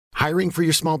Hiring for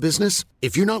your small business?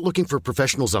 If you're not looking for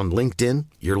professionals on LinkedIn,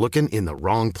 you're looking in the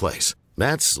wrong place.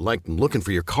 That's like looking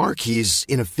for your car keys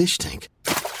in a fish tank.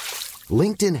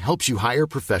 LinkedIn helps you hire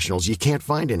professionals you can't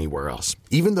find anywhere else,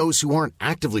 even those who aren't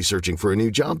actively searching for a new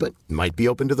job but might be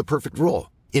open to the perfect role.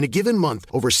 In a given month,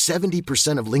 over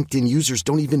 70% of LinkedIn users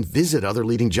don't even visit other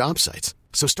leading job sites.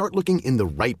 So start looking in the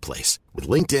right place. With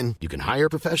LinkedIn, you can hire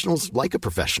professionals like a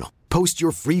professional. Post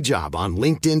your free job on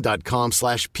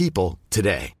linkedin.com/people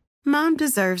today. Mom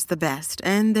deserves the best,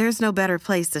 and there's no better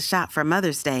place to shop for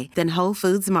Mother's Day than Whole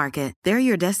Foods Market. They're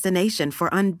your destination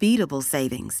for unbeatable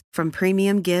savings, from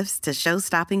premium gifts to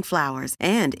show-stopping flowers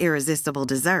and irresistible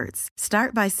desserts.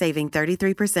 Start by saving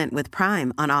 33% with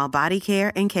Prime on all body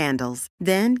care and candles.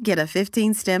 Then get a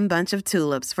 15-stem bunch of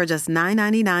tulips for just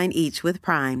 $9.99 each with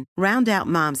Prime. Round out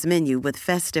Mom's menu with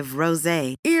festive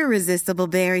rosé, irresistible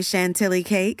berry chantilly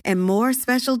cake, and more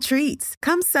special treats.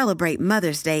 Come celebrate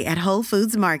Mother's Day at Whole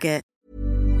Foods Market.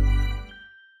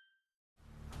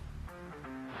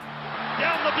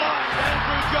 Down the blind,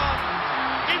 Andrew John.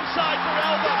 Inside for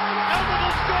Albert. Albert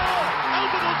will score.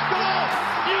 Albert will score.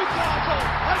 Newcastle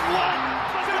have won.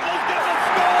 Fiddler's going to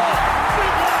score.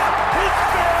 Fiddler, it's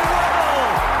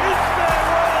farewell. It's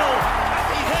farewell. And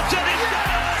he hits it. He's got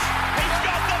it. He's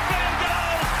got the field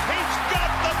goal. He's got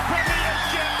the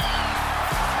premiership.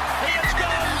 He has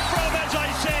gone from, as I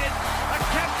said, a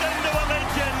captain to a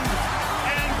legend.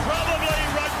 And probably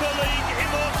rugby league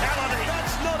immortality.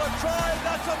 That's not a try.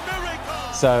 That's a miracle.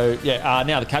 So,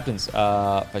 now the captains,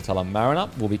 Faitala Mariner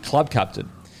will be club captain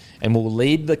and will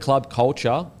lead the club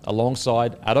culture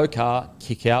alongside Addo Carr,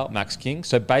 Kickout, Max King.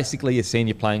 So basically a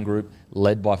senior playing group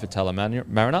led by Faitala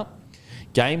Mariner.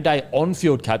 Game day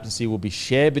on-field captaincy will be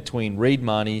shared between Reid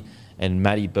Marnie and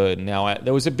Matty Burton. Now,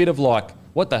 there was a bit of like,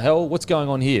 what the hell? What's going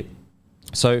on here?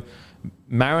 So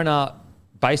Mariner,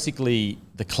 basically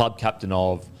the club captain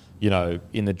of,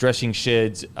 in the dressing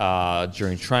sheds,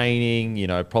 during training,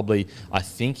 probably I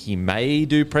think he may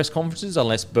do press conferences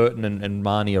unless Burton and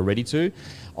Marnie are ready to.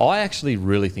 I actually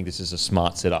really think this is a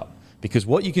smart setup because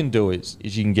what you can do is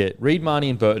you can get Reid,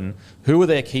 Marnie and Burton. Who are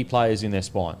their key players in their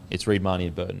spine? It's Reid, Marnie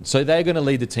and Burton. So they're going to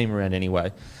lead the team around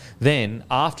anyway. Then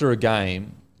after a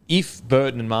game, if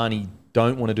Burton and Marnie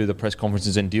don't want to do the press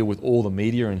conferences and deal with all the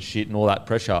media and shit and all that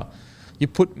pressure, you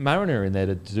put Mariner in there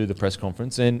to do the press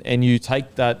conference and you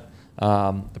take that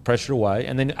the pressure away,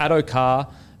 and then Addo Carr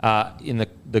in the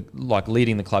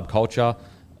leading the club culture.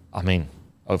 I mean,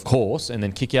 of course, and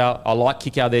then Kickout. I like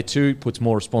Kickout there too. Puts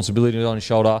more responsibility on his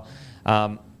shoulder.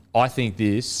 I think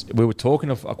this. We were talking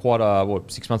of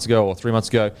 6 months ago or 3 months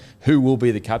ago. Who will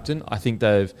be the captain? I think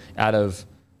they've out of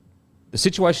the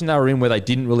situation they were in where they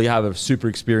didn't really have a super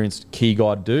experienced key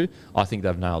guy to do. I think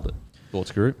they've nailed it.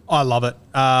 Thoughts, Guru? I love it.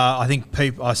 I think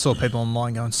I saw people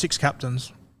online going 6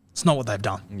 captains. It's not what they've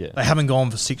done. Yeah. They haven't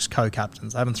gone for 6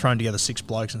 co-captains. They haven't thrown together 6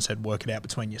 blokes and said, work it out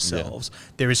between yourselves. Yeah.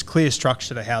 There is clear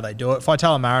structure to how they do it.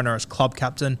 Faitala Mariner as club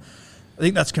captain, I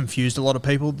think that's confused a lot of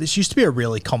people. This used to be a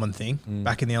really common thing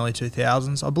back in the early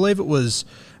 2000s. I believe it was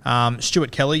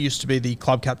Stuart Kelly used to be the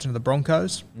club captain of the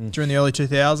Broncos during the early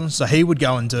 2000s. So he would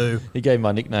go and do... He gave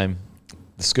my nickname,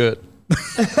 the Skirt.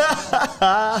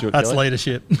 That's Kelly.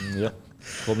 Leadership. Yeah.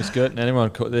 Called me Skirt, and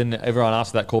then everyone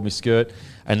after that called me Skirt,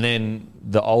 and then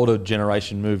the older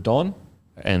generation moved on,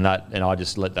 and I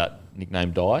just let that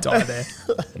nickname die. Died there,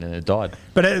 and then it died.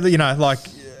 But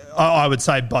I would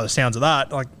say by the sounds of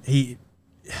that, he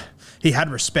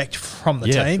had respect from the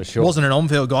team. For sure. Wasn't an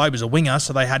on-field guy; he was a winger,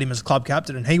 so they had him as club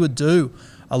captain, and he would do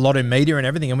a lot in media and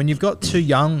everything. And when you've got 2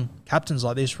 young captains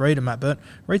like this, Reid and Matt Burton,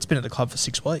 Reid's been at the club for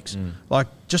 6 weeks.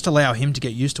 Just allow him to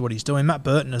get used to what he's doing. Matt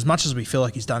Burton, as much as we feel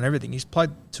like he's done everything, he's played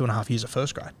 2.5 years of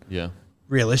first grade. Yeah.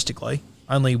 Realistically,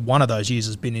 only one of those years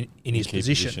has been in his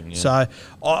position. So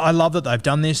I love that they've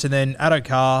done this. And then Addo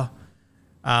Carr,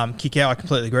 Kickout, I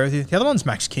completely agree with you. The other one's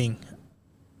Max King.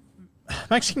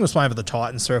 Max King was playing for the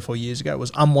Titans 3 or 4 years ago.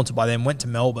 Was unwanted by them, went to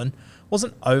Melbourne.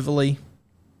 Wasn't overly...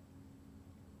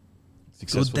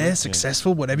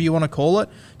 successful, whatever you want to call it,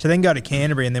 to then go to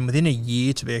Canterbury and then within a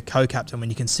year to be a co-captain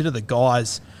when you consider the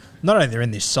guys, not only they're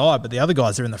in this side, but the other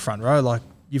guys are in the front row.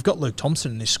 You've got Luke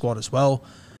Thompson in this squad as well.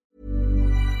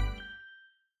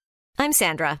 I'm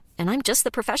Sandra, and I'm just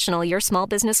the professional your small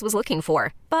business was looking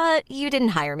for. But you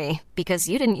didn't hire me because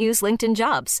you didn't use LinkedIn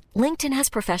Jobs. LinkedIn has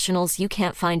professionals you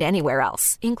can't find anywhere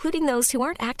else, including those who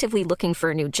aren't actively looking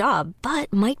for a new job,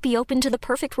 but might be open to the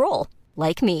perfect role,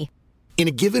 like me. In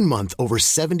a given month, over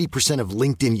 70% of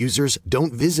LinkedIn users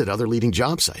don't visit other leading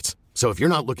job sites. So if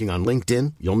you're not looking on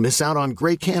LinkedIn, you'll miss out on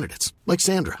great candidates like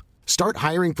Sandra. Start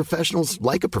hiring professionals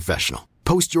like a professional.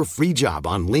 Post your free job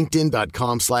on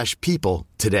linkedin.com/people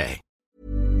today.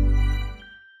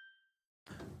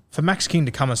 For Max King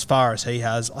to come as far as he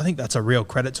has, I think that's a real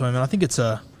credit to him. And I think it's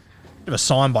a bit of a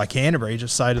sign by Canterbury,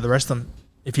 just say to the rest of them,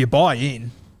 if you buy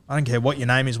in, I don't care what your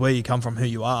name is, where you come from, who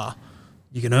you are,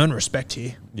 you can earn respect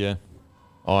here. Yeah.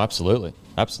 Oh, absolutely.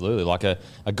 Absolutely. Like a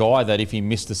guy that if he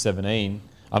missed the 17,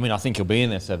 I mean, I think he'll be in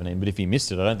there 17, but if he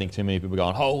missed it, I don't think too many people are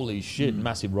going, holy shit,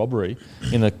 massive robbery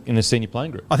in the senior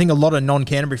playing group. I think a lot of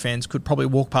non-Canterbury fans could probably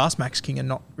walk past Max King and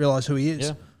not realise who he is.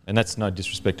 Yeah. And that's no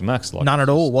disrespect to Max. None at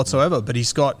all whatsoever, but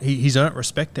he's earned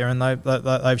respect there, and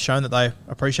they've shown that they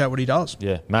appreciate what he does.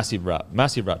 Yeah, massive rap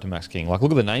to Max King. Like,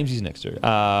 look at the names he's next to.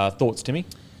 Thoughts, Timmy?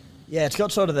 Yeah, it's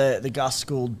got sort of the Gus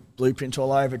Gould blueprint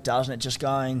all over it, doesn't it? Just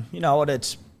going, you know what,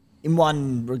 it's in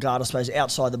one regard, I suppose,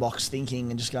 outside the box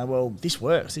thinking and just going, well, this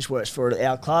works. This works for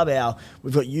our club.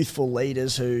 We've got youthful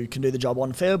leaders who can do the job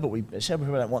on field, but we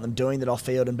don't want them doing that off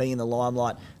field and being in the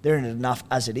limelight. They're in it enough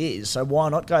as it is. So why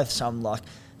not go with some like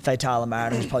Faitala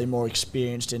Mariner, who's probably more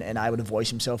experienced and able to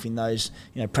voice himself in those,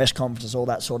 press conferences, all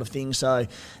that sort of thing. So,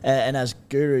 and as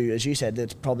Guru, as you said,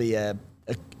 that's probably a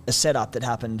setup that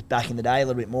happened back in the day a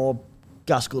little bit more.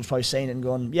 Gus Gould's probably seen it and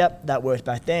gone, yep, that worked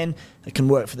back then. It can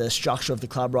work for the structure of the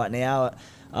club right now.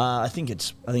 I think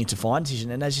it's a fine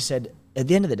decision. And as you said, at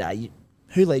the end of the day,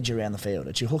 who leads you around the field?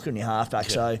 It's your hooker and your halfback.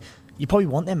 Yeah. So you probably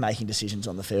want them making decisions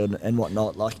on the field and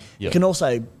whatnot. Like, It can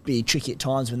also be tricky at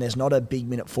times when there's not a big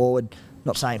minute forward.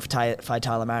 Not saying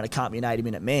Faitala Mariner can't be an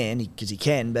 80-minute man, because he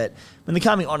can, but when they're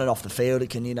coming on and off the field,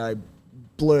 it can,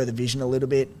 blur the vision a little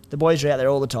bit. The boys are out there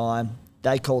all the time.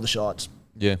 They call the shots.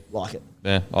 Yeah. Like it.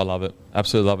 Yeah, I love it.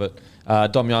 Absolutely love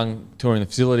it. Dom Young touring the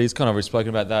facilities, kind of we've spoken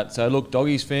about that. So, look,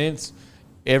 Doggies fans,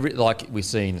 we're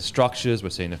seeing the structures, we're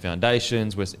seeing the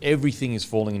foundations, everything is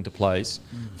falling into place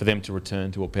for them to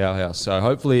return to a powerhouse. So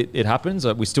hopefully it happens.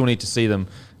 We still need to see them,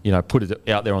 put it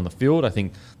out there on the field. I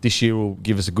think this year will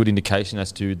give us a good indication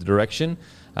as to the direction.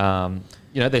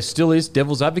 There still is,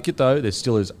 devil's advocate though, there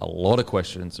still is a lot of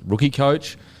questions. Rookie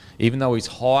coach, even though he's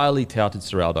highly touted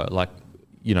Ciraldo,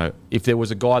 if there was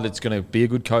a guy that's going to be a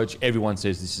good coach, everyone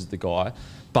says this is the guy.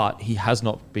 But he has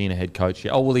not been a head coach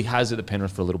yet. Oh, well, he has at the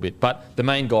Penrith for a little bit. But the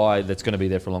main guy that's going to be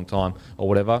there for a long time or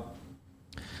whatever,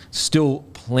 still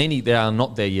plenty. They are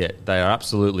not there yet. They are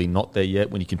absolutely not there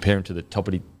yet when you compare them to the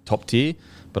top tier.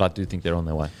 But I do think they're on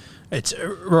their way. It's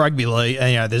rugby league.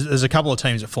 There's a couple of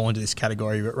teams that fall into this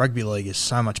category, but rugby league is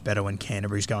so much better when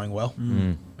Canterbury's going well.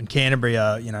 When Canterbury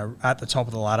are, at the top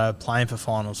of the ladder, playing for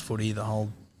finals footy, the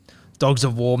whole dogs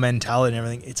of war mentality and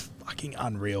everything, it's fucking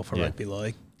unreal for rugby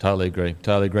league. Totally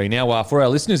agree. Now, for our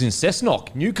listeners in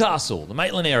Cessnock, Newcastle, the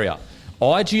Maitland area,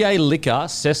 IGA Liquor,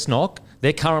 Cessnock,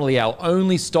 they're currently our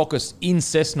only stockist in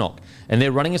Cessnock, and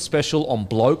they're running a special on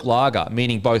Bloke Lager,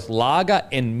 meaning both lager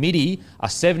and midi are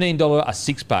 $17 a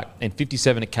six-pack and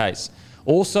 $57 a case.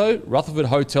 Also, Rutherford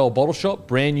Hotel Bottle Shop,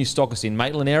 brand new stockist in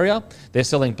Maitland area, they're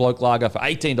selling Bloke Lager for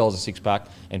 $18 a six-pack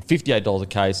and $58 a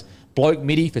case. Bloke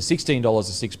Midi for $16 a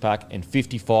six-pack and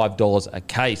 $55 a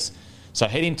case. So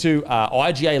head into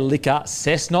IGA Liquor,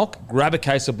 Cessnock, grab a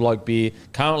case of Bloke beer,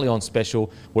 currently on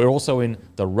special. We're also in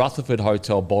the Rutherford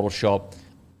Hotel Bottle Shop,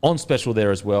 on special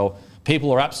there as well. People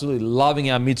are absolutely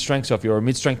loving our mid-strength, so if you're a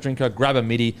mid-strength drinker, grab a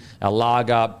midi, our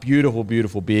lager, beautiful,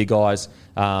 beautiful beer, guys.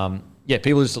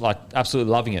 People are just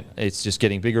absolutely loving it. It's just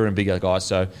getting bigger and bigger, guys.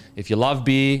 So if you love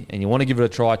beer and you want to give it a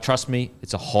try, trust me,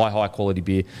 it's a high quality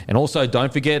beer. And also,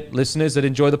 don't forget, listeners that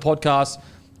enjoy the podcast,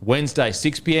 Wednesday,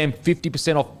 6 p.m,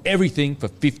 50% off everything for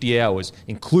 50 hours,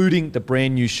 including the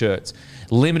brand new shirts.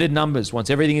 Limited numbers.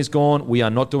 Once everything is gone, we are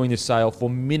not doing this sale for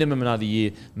minimum another year.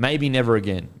 Maybe never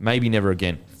again.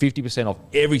 50% off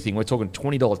everything. We're talking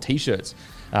 $20 T-shirts,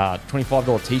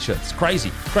 $25 T-shirts.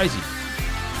 Crazy.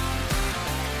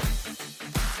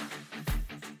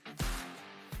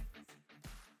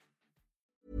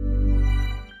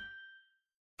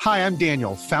 Hi, I'm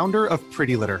Daniel, founder of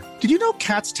Pretty Litter. Did you know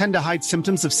cats tend to hide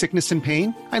symptoms of sickness and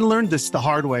pain? I learned this the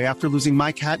hard way after losing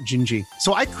my cat, Gingy.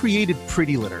 So I created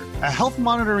Pretty Litter, a health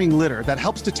monitoring litter that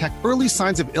helps detect early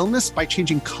signs of illness by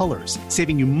changing colors,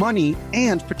 saving you money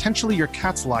and potentially your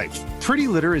cat's life. Pretty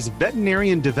Litter is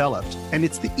veterinarian developed, and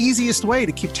it's the easiest way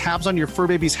to keep tabs on your fur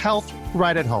baby's health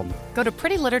right at home. Go to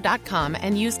prettylitter.com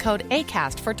and use code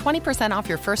ACAST for 20% off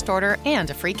your first order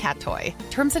and a free cat toy.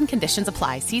 Terms and conditions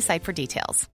apply. See site for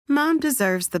details. Mom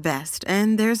deserves the best,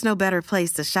 and there's no better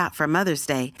place to shop for Mother's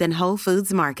Day than Whole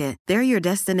Foods Market. They're your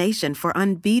destination for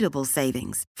unbeatable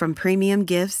savings, from premium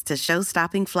gifts to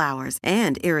show-stopping flowers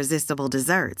and irresistible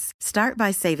desserts. Start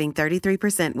by saving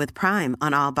 33% with Prime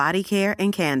on all body care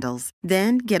and candles.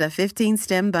 Then get a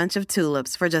 15-stem bunch of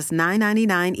tulips for just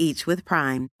 $9.99 each with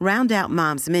Prime. Round out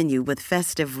Mom's menu with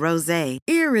festive rosé,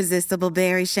 irresistible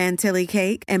berry chantilly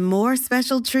cake, and more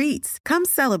special treats. Come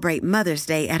celebrate Mother's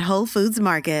Day at Whole Foods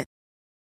Market.